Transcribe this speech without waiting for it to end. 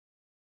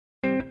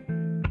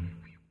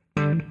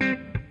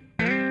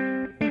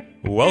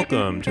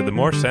Welcome to the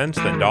More Sense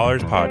Than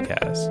Dollars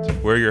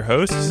podcast. We're your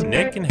hosts,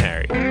 Nick and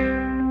Harry.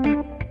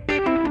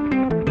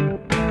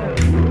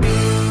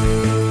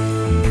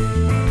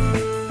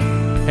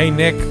 Hey,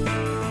 Nick,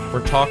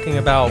 we're talking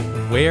about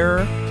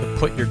where to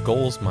put your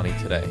goals money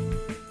today.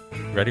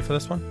 Ready for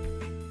this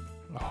one?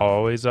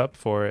 Always up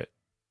for it.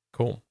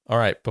 Cool. All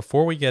right.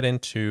 Before we get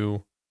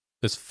into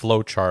this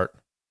flow chart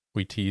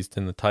we teased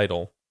in the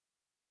title,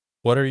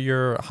 what are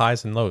your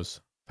highs and lows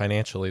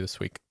financially this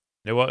week?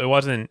 It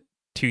wasn't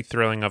too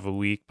thrilling of a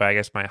week, but I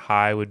guess my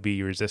high would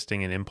be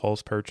resisting an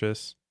impulse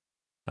purchase.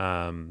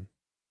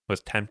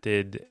 Was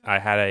tempted. I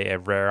had a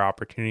rare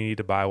opportunity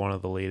to buy one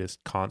of the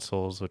latest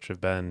consoles, which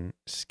have been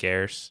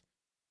scarce.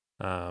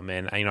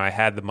 And I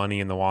had the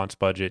money in the wants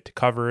budget to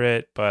cover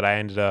it, but I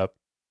ended up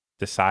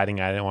deciding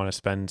I didn't want to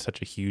spend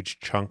such a huge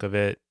chunk of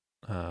it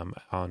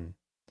on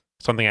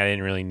something I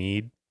didn't really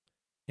need.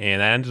 And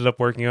that ended up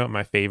working out in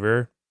my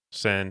favor,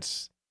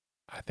 since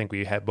I think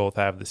we both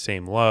have the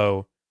same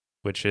low,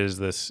 which is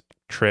this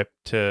trip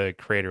to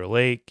Crater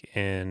Lake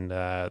and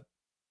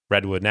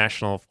Redwood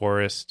National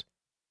Forest.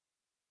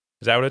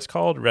 Is that what it's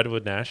called?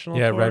 Redwood National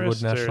Forest? Yeah,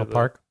 Redwood National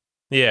Park.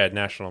 Yeah,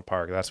 National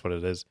Park. That's what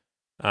it is.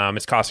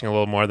 It's costing a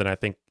little more than I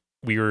think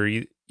we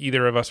were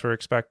either of us were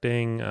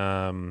expecting.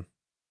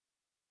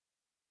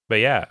 But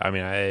yeah, I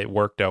mean, it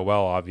worked out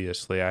well,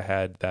 obviously. I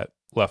had that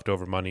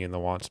leftover money in the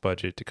wants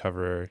budget to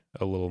cover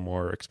a little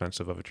more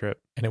expensive of a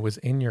trip. And it was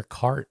in your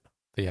cart,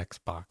 the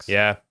Xbox.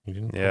 Yeah. You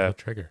didn't pull the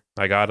trigger.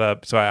 I got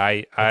up. So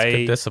That's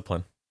good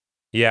discipline.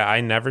 Yeah,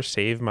 I never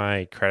save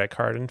my credit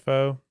card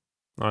info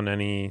on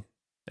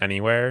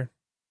anywhere.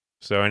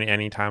 So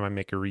any time I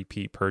make a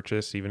repeat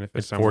purchase, even if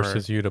it's somewhere,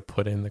 forces you to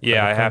put in the credit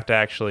I card. have to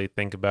actually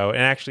think about.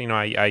 And actually,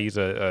 I use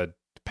a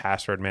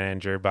password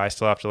manager, but I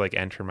still have to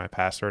enter my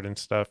password and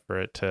stuff for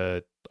it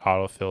to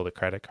autofill the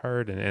credit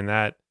card, and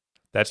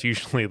that's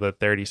usually the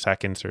 30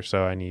 seconds or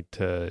so I need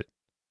to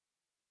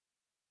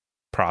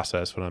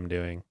process what I'm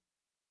doing.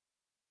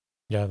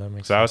 Yeah, that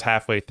makes sense. So I was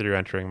halfway through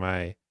entering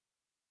my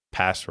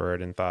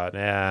password and thought,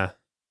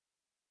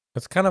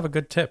 that's kind of a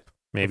good tip.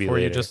 Maybe before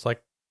later. You just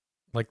like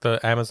the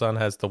Amazon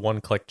has the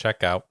one-click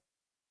checkout.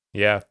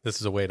 Yeah, this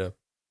is a way to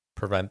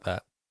prevent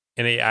that.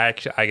 And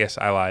I guess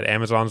I lied.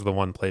 Amazon's the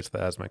one place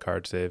that has my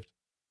card saved.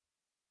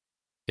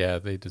 Yeah,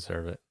 they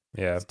deserve it.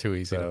 Yeah, it's too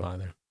easy to buy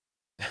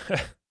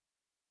there.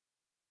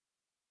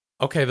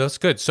 Okay, that's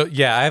good. So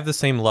yeah, I have the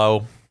same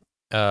low.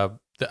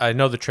 I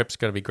know the trip's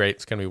going to be great.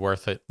 It's going to be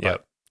worth it.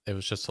 But it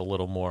was just a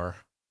little more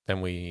than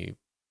we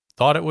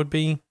thought it would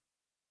be.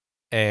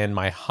 And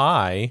my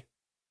high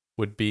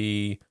would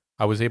be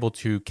I was able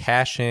to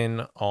cash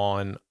in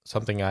on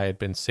something I had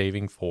been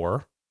saving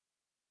for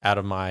out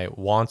of my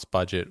wants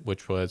budget,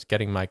 which was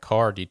getting my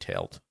car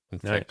detailed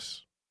and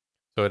fixed.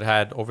 So it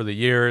had, over the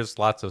years,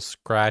 lots of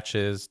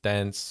scratches,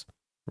 dents.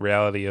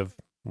 Reality of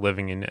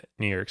living in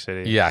New York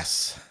City.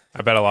 Yes.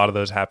 I bet a lot of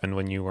those happened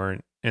when you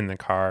weren't in the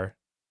car.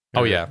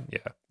 Oh, yeah.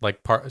 Yeah.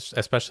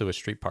 Especially with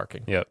street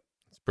parking. Yep.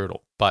 It's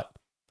brutal. But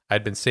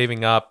I'd been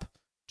saving up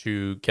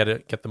to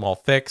get them all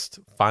fixed.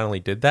 Finally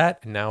did that.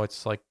 And now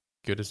it's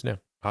good as new.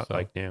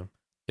 Like new.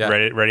 Yeah.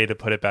 Ready to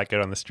put it back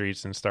out on the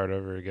streets and start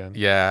over again.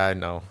 Yeah, I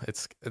know.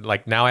 It's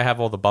now I have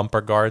all the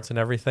bumper guards and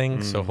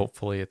everything. So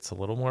hopefully it's a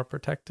little more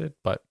protected,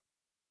 but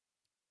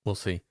we'll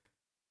see.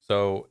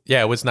 So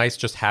yeah, it was nice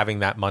just having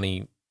that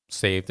money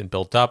saved and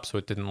built up so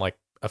it didn't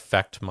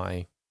affect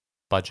my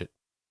budget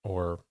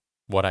or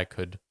what I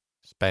could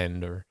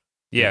spend or.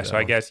 Yeah. So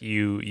I guess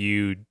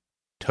you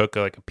took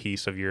a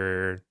piece of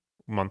your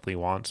monthly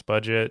wants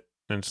budget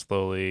and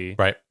slowly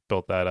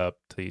built that up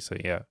till you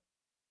say, yeah.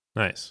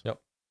 Nice. Yep.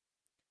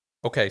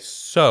 Okay,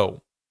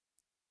 so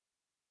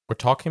we're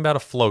talking about a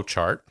flow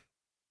chart.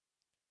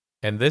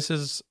 And this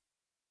is,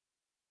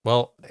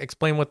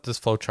 explain what this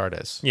flow chart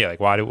is. Yeah,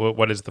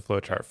 what is the flow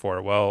chart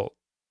for? Well,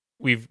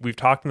 we've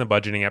talked in the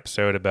budgeting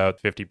episode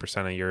about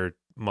 50% of your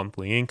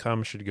monthly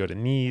income should go to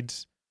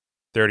needs,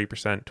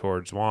 30%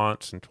 towards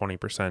wants, and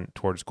 20%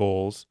 towards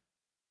goals.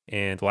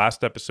 And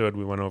last episode,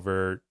 we went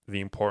over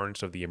the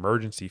importance of the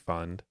emergency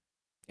fund.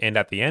 And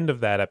at the end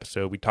of that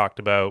episode, we talked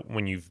about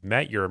when you've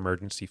met your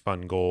emergency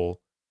fund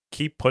goal,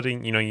 keep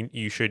putting,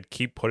 you should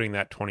keep putting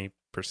that 20%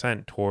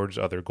 towards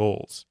other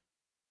goals.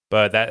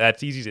 But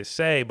that's easy to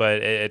say,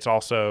 but it's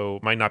also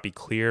might not be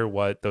clear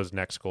what those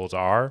next goals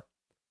are.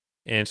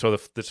 And so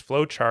this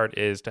flow chart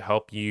is to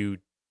help you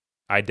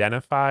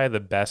identify the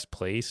best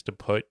place to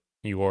put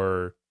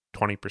your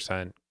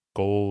 20%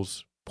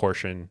 goals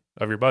portion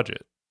of your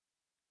budget.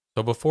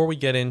 So before we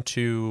get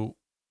into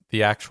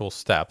the actual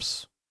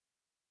steps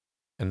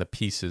and the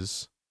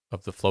pieces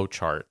of the flow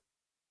chart,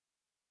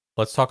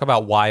 let's talk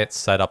about why it's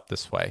set up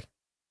this way.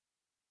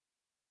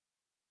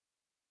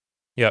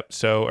 Yep.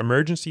 So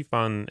emergency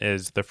fund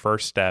is the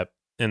first step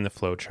in the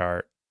flow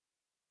chart.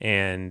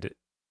 And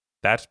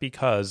that's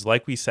because,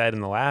 like we said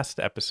in the last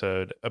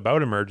episode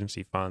about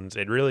emergency funds,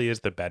 it really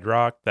is the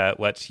bedrock that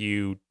lets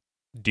you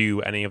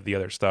do any of the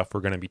other stuff we're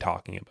going to be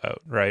talking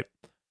about, right?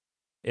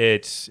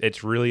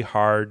 It's really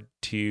hard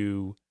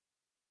to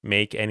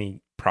make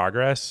any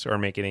progress or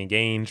make any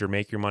gains or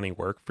make your money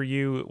work for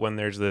you when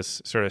there's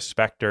this sort of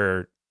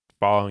specter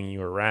following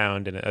you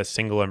around, and a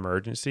single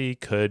emergency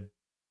could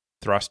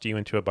thrust you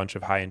into a bunch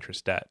of high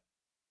interest debt.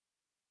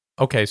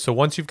 Okay, so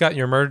once you've got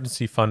your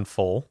emergency fund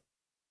full,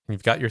 and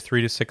you've got your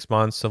 3 to 6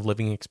 months of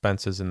living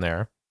expenses in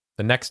there,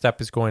 the next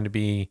step is going to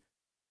be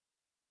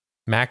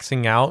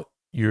maxing out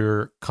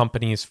your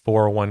company's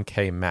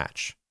 401k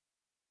match.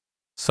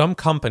 Some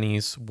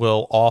companies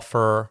will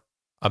offer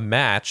a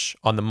match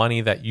on the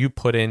money that you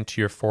put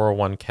into your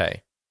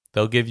 401k.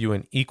 They'll give you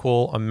an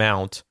equal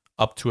amount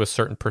up to a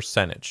certain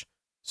percentage.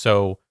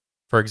 So,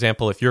 for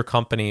example, if your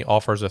company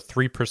offers a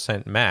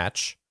 3%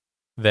 match,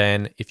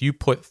 then if you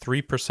put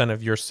 3%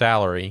 of your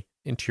salary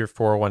into your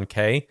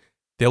 401k,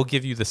 they'll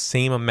give you the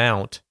same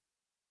amount,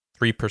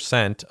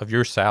 3% of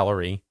your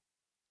salary,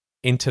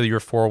 into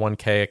your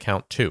 401k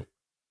account too.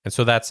 And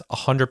so that's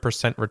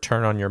 100%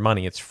 return on your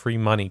money. It's free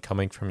money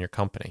coming from your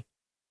company.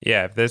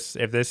 Yeah,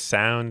 if this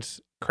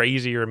sounds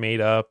crazy or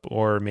made up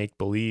or make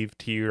believe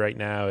to you right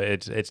now,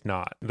 it's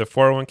not. The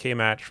 401k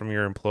match from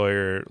your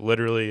employer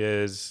literally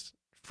is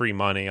free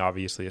money,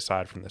 obviously,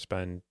 aside from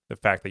the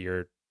fact that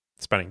you're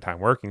spending time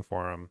working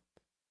for them.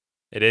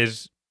 It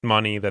is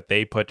money that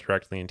they put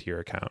directly into your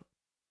account.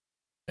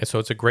 And so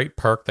it's a great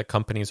perk that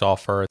companies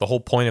offer. The whole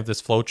point of this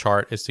flow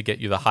chart is to get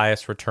you the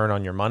highest return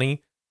on your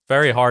money.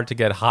 Very hard to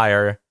get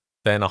higher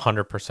than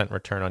 100%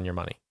 return on your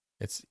money.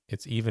 It's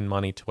even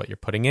money to what you're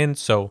putting in.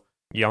 So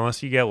yeah,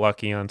 unless you get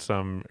lucky on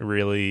some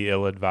really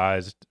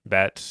ill-advised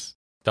bets,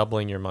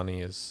 doubling your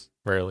money is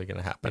rarely going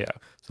to happen. Yeah.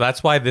 So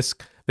that's why this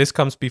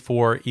comes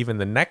before even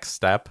the next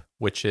step,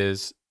 which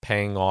is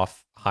paying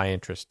off high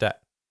interest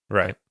debt.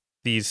 Right.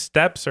 These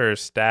steps are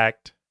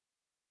stacked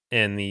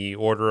in the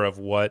order of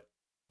what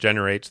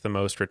generates the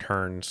most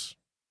returns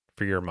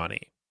for your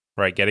money,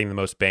 right? Getting the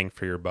most bang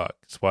for your buck.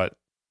 It's what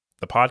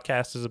the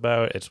podcast is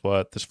about. It's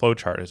what this flow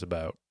chart is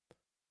about.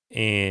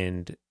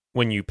 And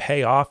when you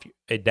pay off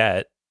a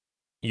debt,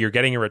 you're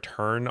getting a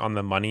return on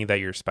the money that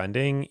you're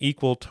spending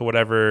equal to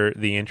whatever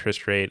the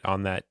interest rate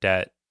on that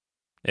debt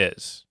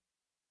is.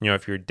 You know,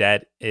 if your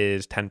debt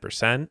is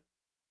 10%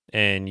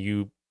 and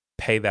you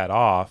pay that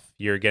off,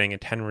 you're getting a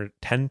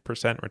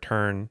 10%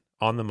 return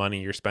on the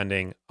money you're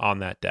spending on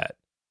that debt.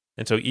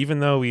 And so even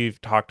though we've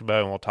talked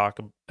about, and we'll talk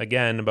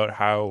again about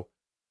how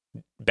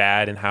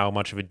bad and how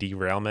much of a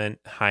derailment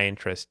high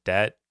interest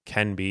debt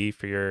can be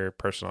for your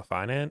personal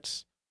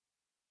finance,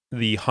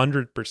 the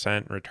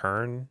 100%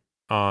 return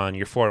on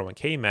your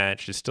 401k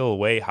match is still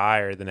way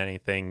higher than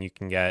anything you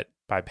can get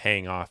by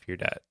paying off your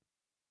debt.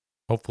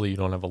 Hopefully you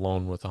don't have a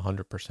loan with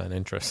 100%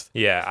 interest.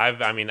 Yeah,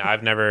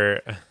 I've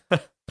never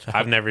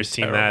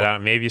seen terrible.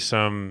 that. Maybe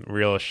some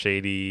real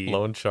shady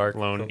loan shark.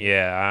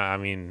 Yeah,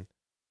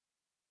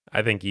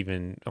 I think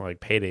even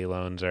like payday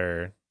loans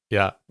are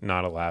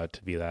not allowed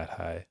to be that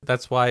high.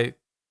 That's why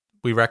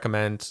we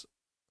recommend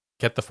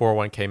get the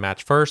 401k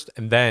match first,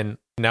 and then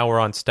now we're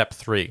on step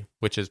 3,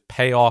 which is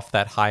pay off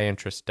that high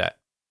interest debt.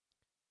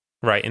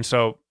 Right. And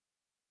so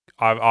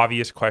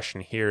obvious question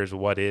here is,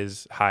 what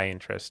is high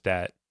interest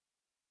debt?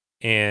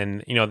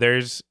 And, you know,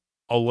 there's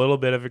a little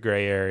bit of a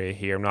gray area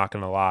here, I'm not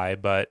going to lie,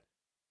 but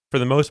for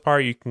the most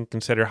part, you can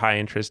consider high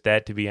interest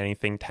debt to be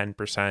anything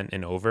 10%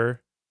 and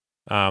over.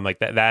 Like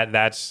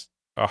that's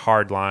a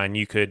hard line.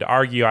 You could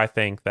argue, I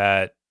think,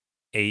 that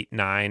 8,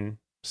 9,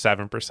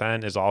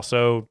 7% is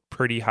also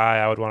pretty high.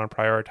 I would want to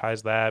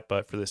prioritize that.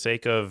 But for the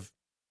sake of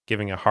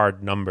giving a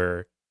hard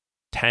number,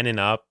 10 and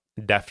up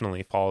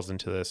definitely falls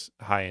into this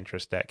high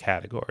interest debt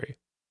category.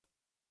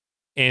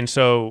 And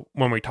so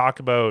when we talk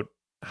about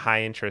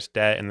high interest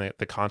debt and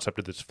the concept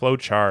of this flow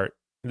chart,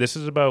 this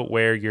is about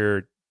where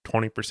your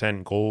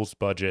 20% goals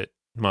budget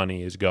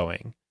money is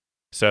going.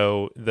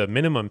 So the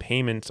minimum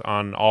payments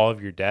on all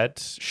of your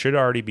debts should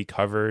already be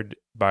covered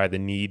by the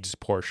needs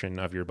portion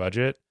of your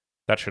budget.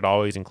 That should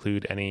always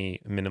include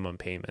any minimum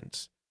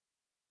payments.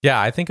 Yeah,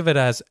 I think of it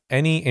as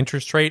any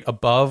interest rate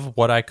above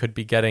what I could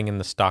be getting in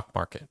the stock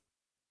market.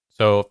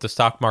 So if the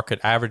stock market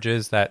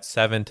averages that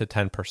 7 to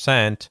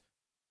 10%,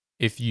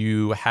 if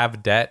you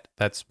have debt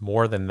that's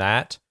more than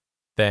that,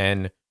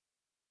 then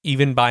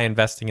even by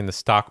investing in the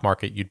stock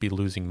market, you'd be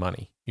losing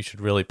money. You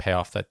should really pay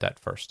off that debt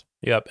first.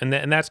 Yep, and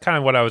that's kind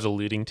of what I was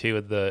alluding to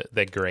with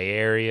the gray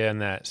area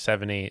and that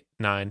 7, 8,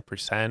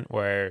 9%,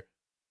 where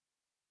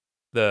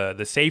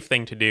the safe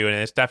thing to do, and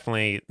it's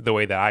definitely the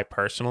way that I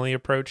personally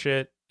approach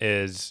it,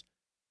 is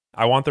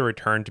I want the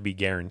return to be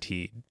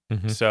guaranteed.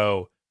 Mm-hmm.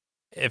 So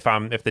if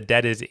the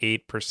debt is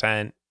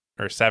 8%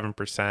 or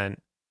 7%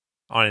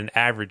 on an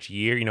average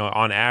year, you know,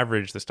 on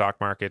average the stock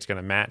market's going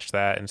to match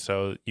that, and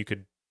so you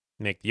could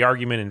make the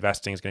argument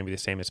investing is going to be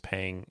the same as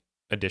paying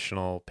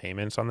additional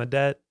payments on the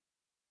debt.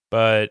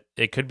 But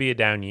it could be a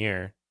down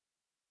year,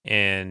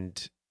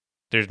 and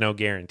there's no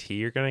guarantee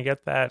you're going to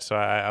get that. So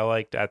I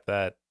liked at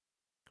that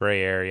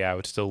gray area, I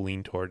would still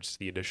lean towards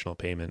the additional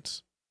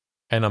payments.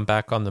 And I'm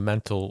back on the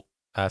mental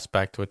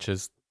aspect, which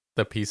is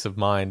the peace of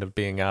mind of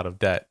being out of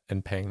debt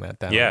and paying that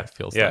down. Yeah, It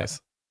feels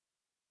nice.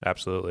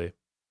 Absolutely.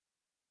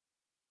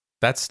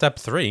 That's step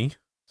 3.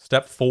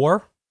 Step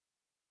 4,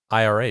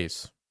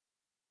 IRAs.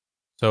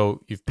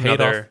 So you've paid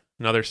off.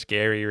 Another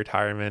scary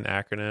retirement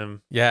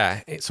acronym.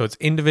 Yeah. So it's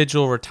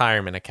individual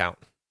retirement account,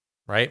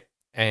 right?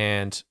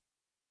 And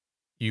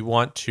you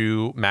want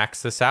to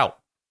max this out.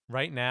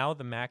 Right now,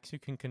 the max you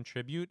can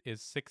contribute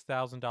is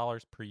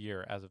 $6,000 per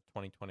year as of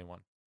 2021.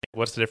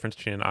 What's the difference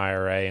between an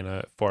IRA and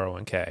a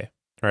 401k?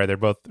 Right, they're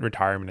both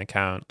retirement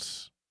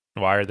accounts.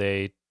 Why are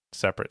they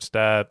separate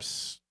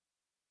steps?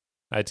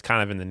 It's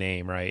kind of in the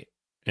name, right?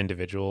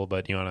 Individual,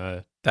 but you want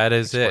to That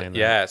is it. explain that?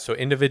 Yeah. So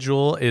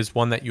individual is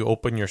one that you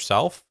open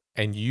yourself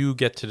and you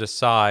get to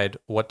decide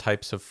what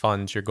types of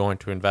funds you're going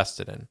to invest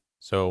it in.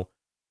 So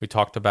we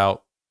talked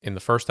about in the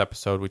first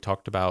episode, we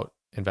talked about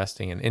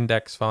investing in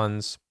index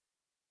funds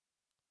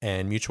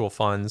and mutual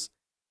funds.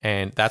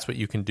 And that's what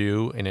you can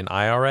do in an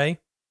IRA.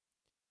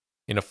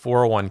 In a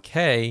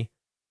 401k,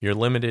 you're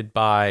limited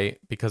by,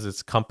 because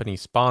it's company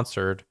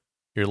sponsored,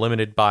 you're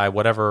limited by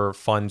whatever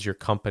funds your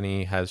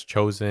company has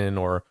chosen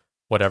or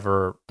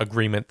whatever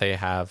agreement they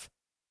have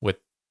with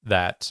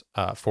that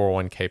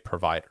 401k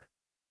provider.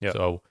 Yep.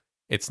 So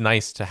it's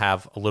nice to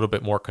have a little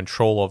bit more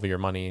control over your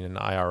money in an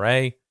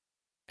IRA,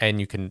 and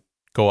you can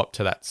go up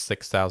to that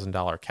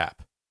 $6,000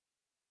 cap.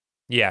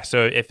 Yeah,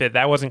 so if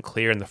that wasn't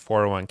clear in the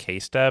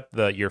 401k step,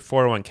 your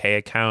 401k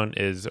account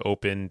is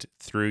opened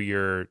through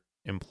your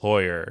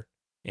employer,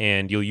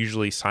 and you'll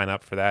usually sign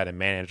up for that and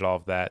manage all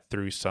of that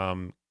through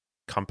some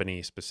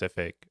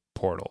company-specific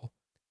portal.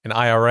 An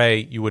IRA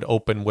you would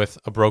open with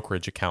a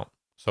brokerage account.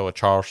 So a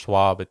Charles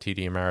Schwab, a TD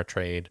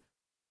Ameritrade,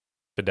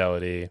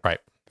 Fidelity, right?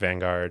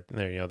 Vanguard.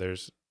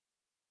 There's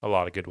a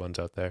lot of good ones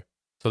out there.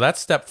 So that's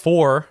step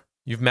 4.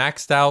 You've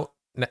maxed out.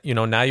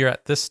 Now you're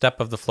at this step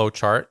of the flow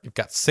chart. You've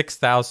got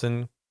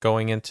 $6,000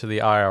 going into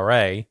the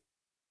IRA.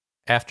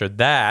 After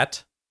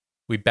that,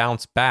 we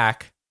bounce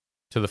back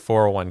to the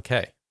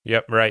 401k.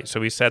 Yep, right. So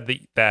we said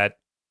that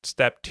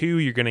step 2,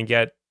 you're going to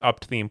get up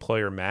to the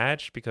employer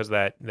match because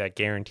that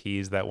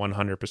guarantees that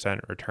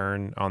 100%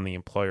 return on the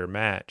employer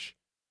match.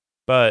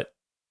 But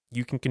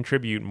you can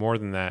contribute more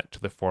than that to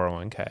the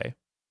 401k.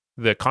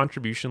 The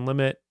contribution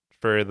limit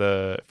for a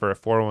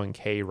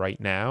 401k right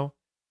now,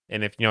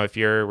 and if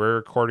we're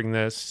recording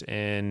this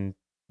in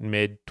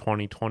mid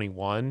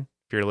 2021,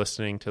 if you're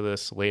listening to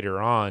this later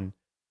on,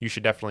 you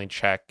should definitely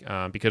check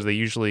because they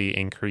usually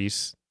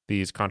increase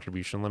these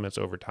contribution limits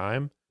over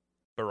time.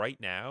 But right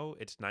now,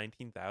 it's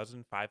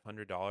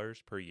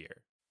 $19,500 per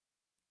year.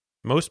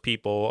 Most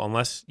people,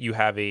 unless you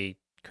have a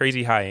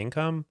crazy high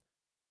income,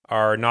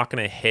 are not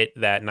going to hit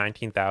that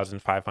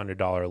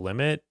 $19,500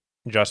 limit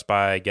just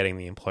by getting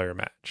the employer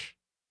match.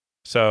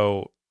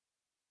 So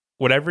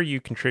whatever you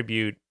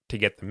contribute to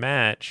get the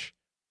match,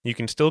 you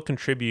can still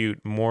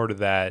contribute more to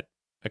that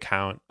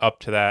account up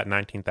to that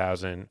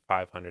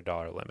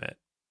 $19,500 limit.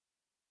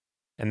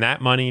 And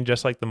that money,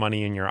 just like the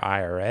money in your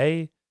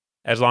IRA,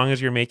 as long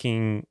as you're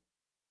making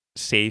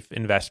safe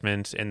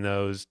investments in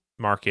those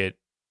market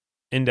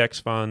index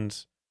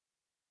funds,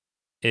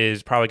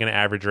 is probably going to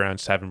average around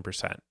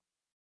 7%.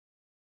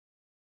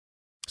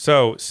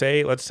 So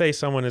let's say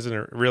someone is in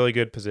a really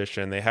good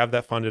position. They have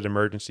that funded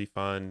emergency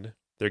fund.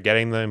 They're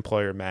getting the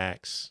employer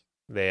max.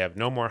 They have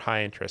no more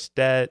high interest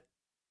debt.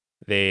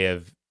 They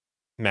have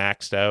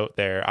maxed out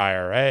their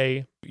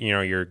IRA.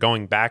 You're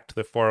going back to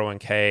the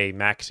 401k,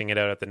 maxing it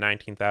out at the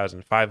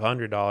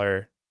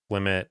 $19,500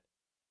 limit.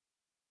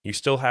 You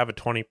still have a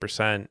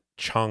 20%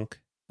 chunk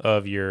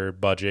of your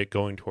budget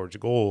going towards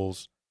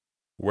goals.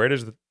 Where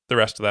does the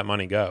rest of that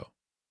money go?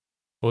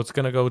 Well, it's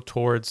going to go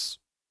towards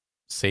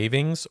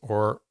savings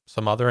or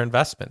some other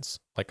investments,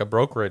 like a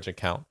brokerage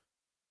account.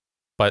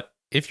 But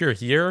if you're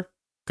here,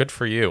 good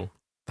for you.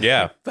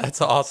 Yeah.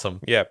 That's awesome.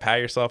 Yeah, pat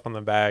yourself on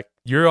the back.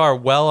 You are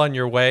well on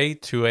your way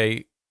to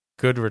a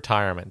good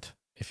retirement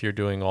if you're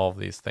doing all of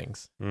these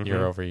things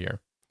year over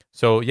year.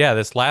 So yeah,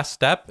 this last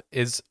step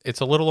it's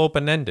a little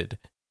open-ended.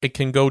 It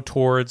can go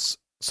towards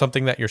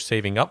something that you're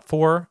saving up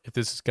for, if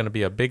this is going to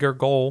be a bigger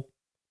goal,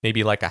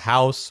 maybe like a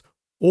house,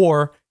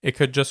 or it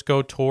could just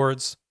go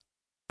towards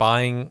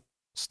buying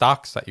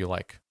stocks that you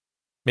like.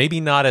 Maybe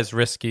not as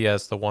risky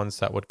as the ones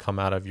that would come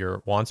out of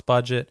your wants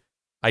budget.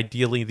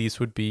 Ideally, these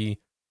would be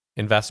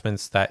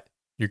investments that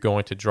you're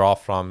going to draw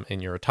from in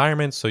your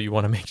retirement, so you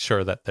want to make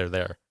sure that they're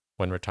there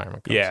when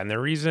retirement comes. Yeah, and the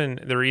reason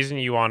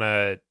you want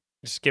to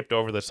skip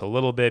over this a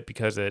little bit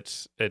because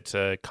it's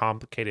a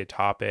complicated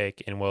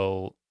topic, and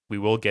we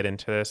will get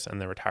into this in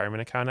the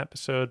retirement account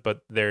episode,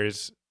 but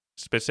there's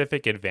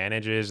specific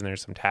advantages and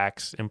there's some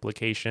tax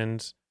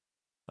implications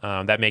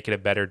that make it a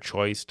better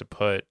choice to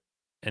put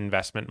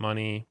investment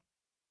money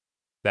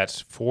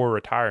that's for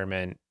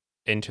retirement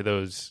into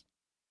those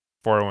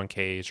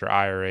 401ks or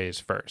IRAs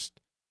first.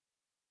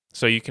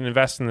 So you can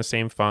invest in the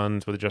same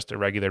funds with just a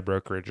regular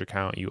brokerage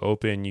account you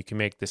open. You can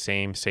make the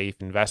same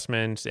safe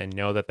investments and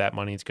know that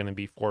money is going to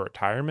be for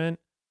retirement.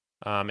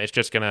 It's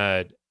just going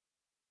to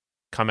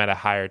come at a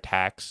higher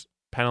tax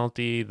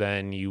penalty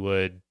than you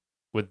would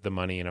with the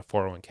money in a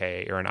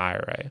 401k or an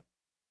IRA.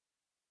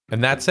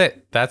 And that's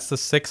it. That's the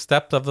 6th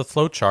step of the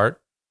flow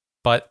chart.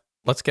 But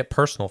let's get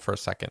personal for a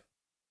second.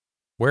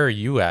 Where are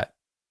you at?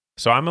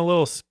 So I'm a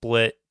little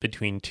split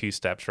between two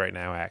steps right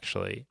now,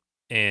 actually.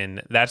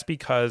 And that's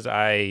because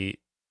I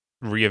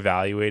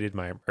reevaluated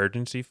my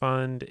emergency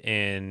fund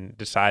and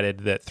decided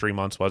that 3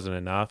 months wasn't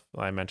enough.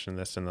 I mentioned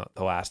this in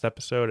the last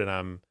episode, and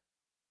I'm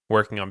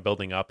working on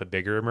building up a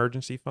bigger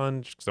emergency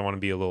fund because I want to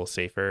be a little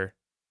safer.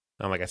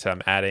 Like I said,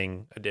 I'm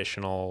adding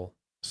additional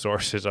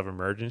sources of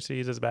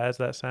emergencies, as bad as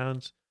that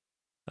sounds.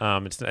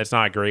 It's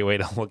not a great way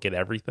to look at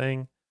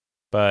everything,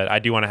 but I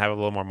do want to have a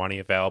little more money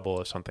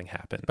available if something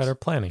happens. Better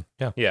planning.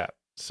 Yeah. Yeah.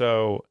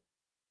 So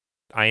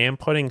I am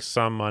putting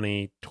some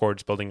money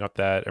towards building up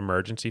that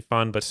emergency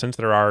fund, but since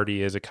there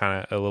already is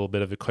a little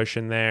bit of a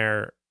cushion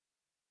there,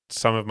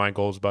 some of my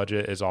goals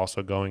budget is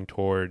also going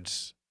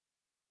towards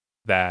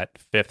that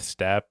fifth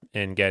step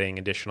in getting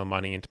additional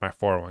money into my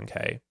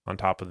 401k on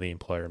top of the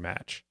employer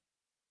match.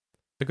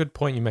 A good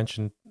point. You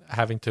mentioned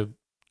having to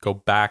go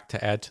back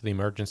to add to the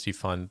emergency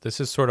fund. This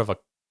is sort of a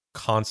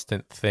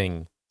constant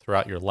thing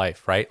throughout your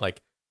life, right?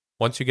 Like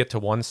once you get to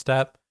one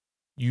step,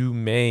 you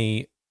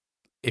may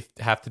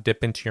have to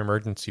dip into your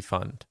emergency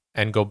fund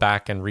and go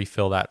back and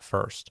refill that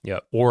first.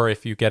 Yep. Or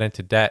if you get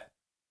into debt,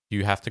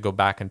 you have to go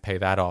back and pay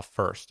that off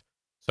first.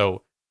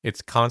 So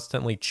it's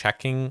constantly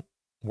checking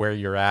where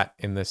you're at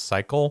in this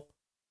cycle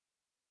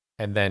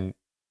and then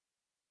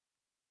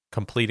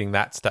completing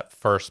that step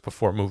first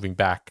before moving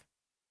back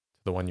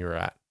to the one you're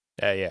at.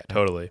 Yeah,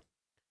 totally.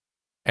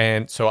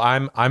 And so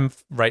I'm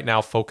right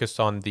now focused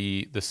on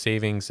the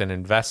savings and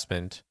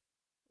investment.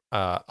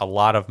 A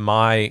lot of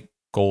my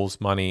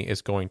goals money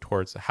is going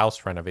towards the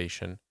house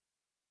renovation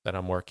that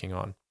I'm working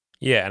on.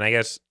 Yeah, and I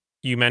guess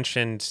you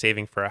mentioned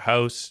saving for a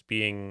house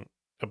being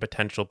a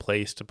potential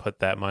place to put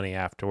that money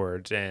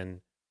afterwards, and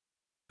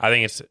I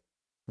think it's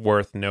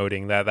worth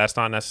noting that that's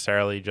not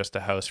necessarily just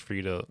a house for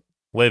you to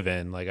live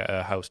in, like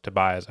a house to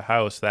buy as a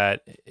house.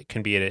 That it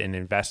can be an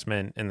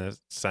investment in the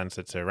sense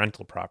it's a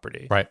rental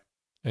property. Right.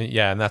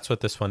 Yeah, and that's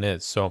what this one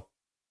is. So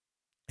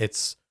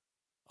it's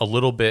a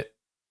little bit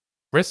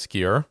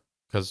riskier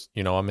because,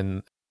 I'm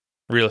in...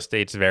 Real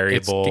estate's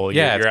variable.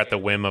 You're at the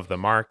whim of the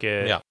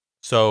market. Yeah.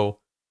 So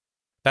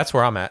that's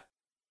where I'm at.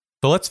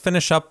 So let's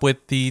finish up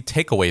with the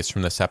takeaways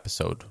from this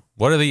episode.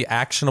 What are the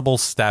actionable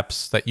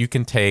steps that you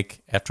can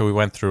take after we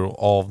went through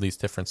all of these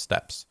different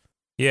steps?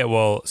 Yeah,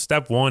 well,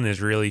 step one is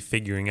really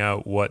figuring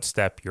out what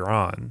step you're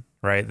on,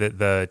 right?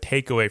 The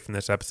takeaway from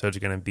this episode is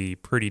going to be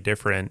pretty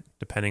different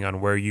depending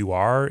on where you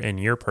are in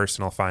your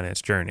personal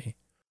finance journey.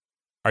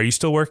 Are you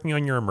still working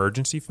on your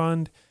emergency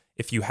fund?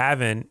 If you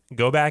haven't,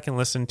 go back and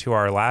listen to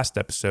our last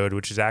episode,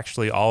 which is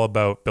actually all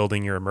about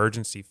building your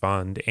emergency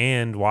fund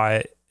and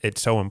why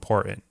it's so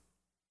important.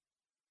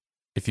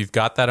 If you've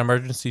got that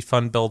emergency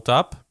fund built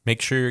up,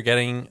 make sure you're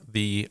getting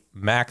the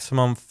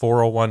maximum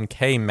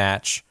 401k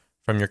match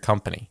from your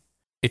company.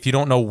 If you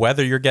don't know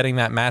whether you're getting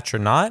that match or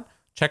not,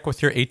 check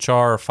with your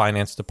HR or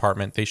finance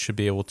department. They should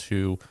be able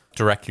to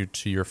direct you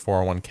to your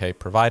 401k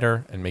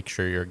provider and make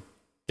sure you're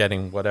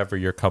getting whatever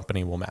your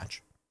company will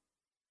match.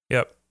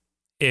 Yep.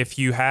 If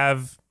you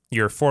have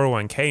your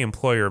 401k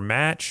employer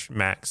match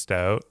maxed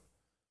out,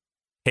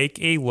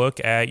 take a look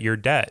at your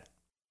debt.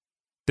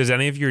 Does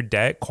any of your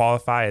debt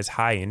qualify as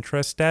high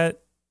interest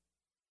debt?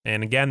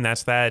 And again,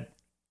 that's that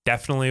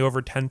definitely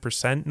over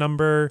 10%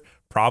 number.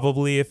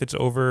 Probably if it's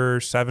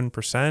over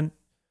 7%,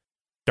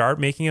 start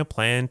making a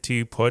plan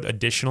to put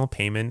additional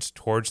payments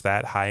towards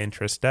that high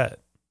interest debt.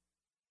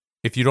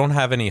 If you don't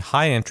have any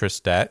high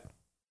interest debt,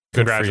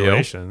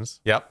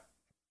 congratulations. Yep.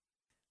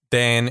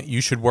 Then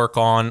you should work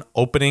on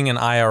opening an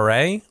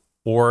IRA,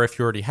 or if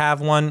you already have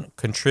one,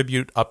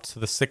 contribute up to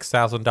the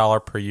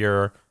 $6,000 per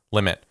year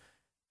limit.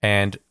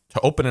 And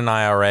to open an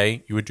IRA,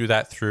 you would do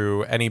that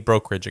through any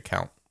brokerage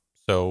account.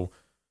 So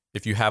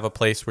if you have a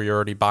place where you're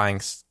already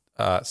buying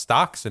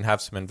stocks and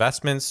have some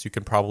investments, you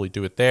can probably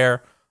do it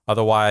there.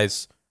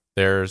 Otherwise,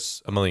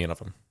 there's a million of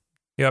them.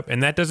 Yep.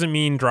 And that doesn't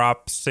mean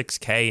drop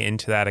 $6,000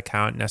 into that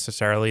account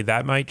necessarily.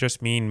 That might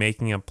just mean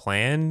making a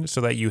plan so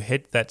that you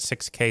hit that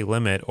 $6,000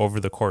 limit over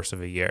the course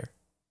of a year.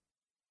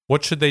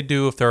 What should they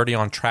do if they're already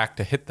on track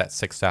to hit that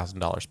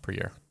 $6,000 per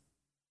year?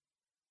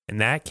 In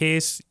that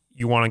case,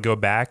 you want to go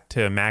back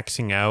to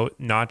maxing out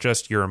not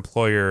just your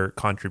employer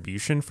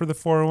contribution for the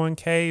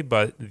 401k,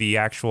 but the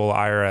actual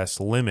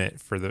IRS limit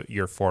for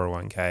your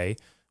 401k,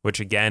 which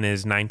again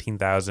is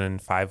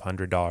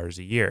 $19,500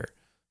 a year.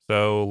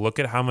 So look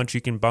at how much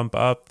you can bump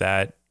up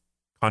that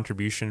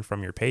contribution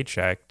from your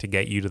paycheck to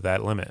get you to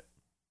that limit.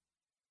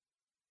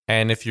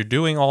 And if you're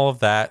doing all of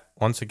that,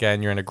 once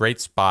again, you're in a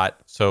great spot.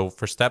 So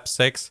for step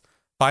 6,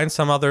 find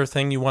some other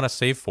thing you want to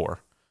save for.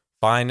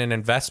 Find an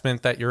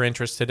investment that you're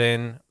interested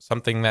in,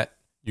 something that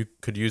you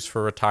could use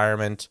for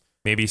retirement.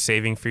 Maybe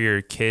saving for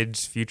your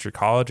kids' future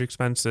college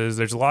expenses.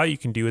 There's a lot you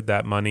can do with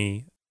that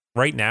money.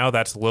 Right now,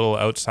 that's a little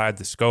outside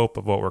the scope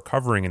of what we're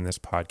covering in this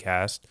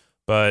podcast,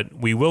 but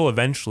we will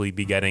eventually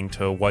be getting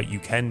to what you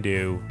can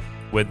do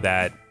with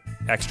that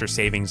extra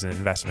savings and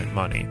investment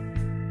money.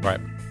 Right.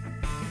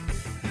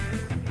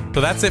 So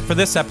that's it for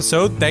this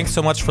episode. Thanks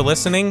so much for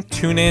listening.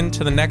 Tune in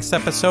to the next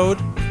episode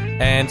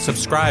and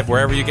subscribe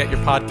wherever you get your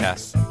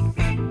podcasts.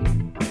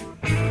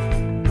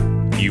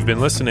 You've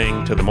been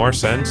listening to the More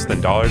Sense Than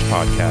Dollars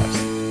podcast.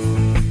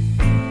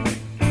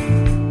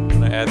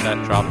 Want to add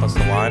that? Drop us a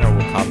line, or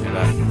we'll copy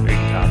that. You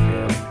can copy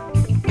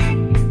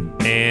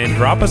it. And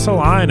drop us a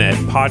line at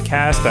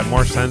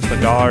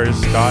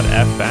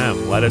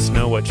podcast@moresensethanndollars.fm. Let us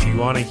know what you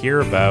want to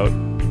hear about,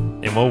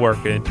 and we'll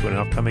work it into an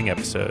upcoming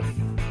episode.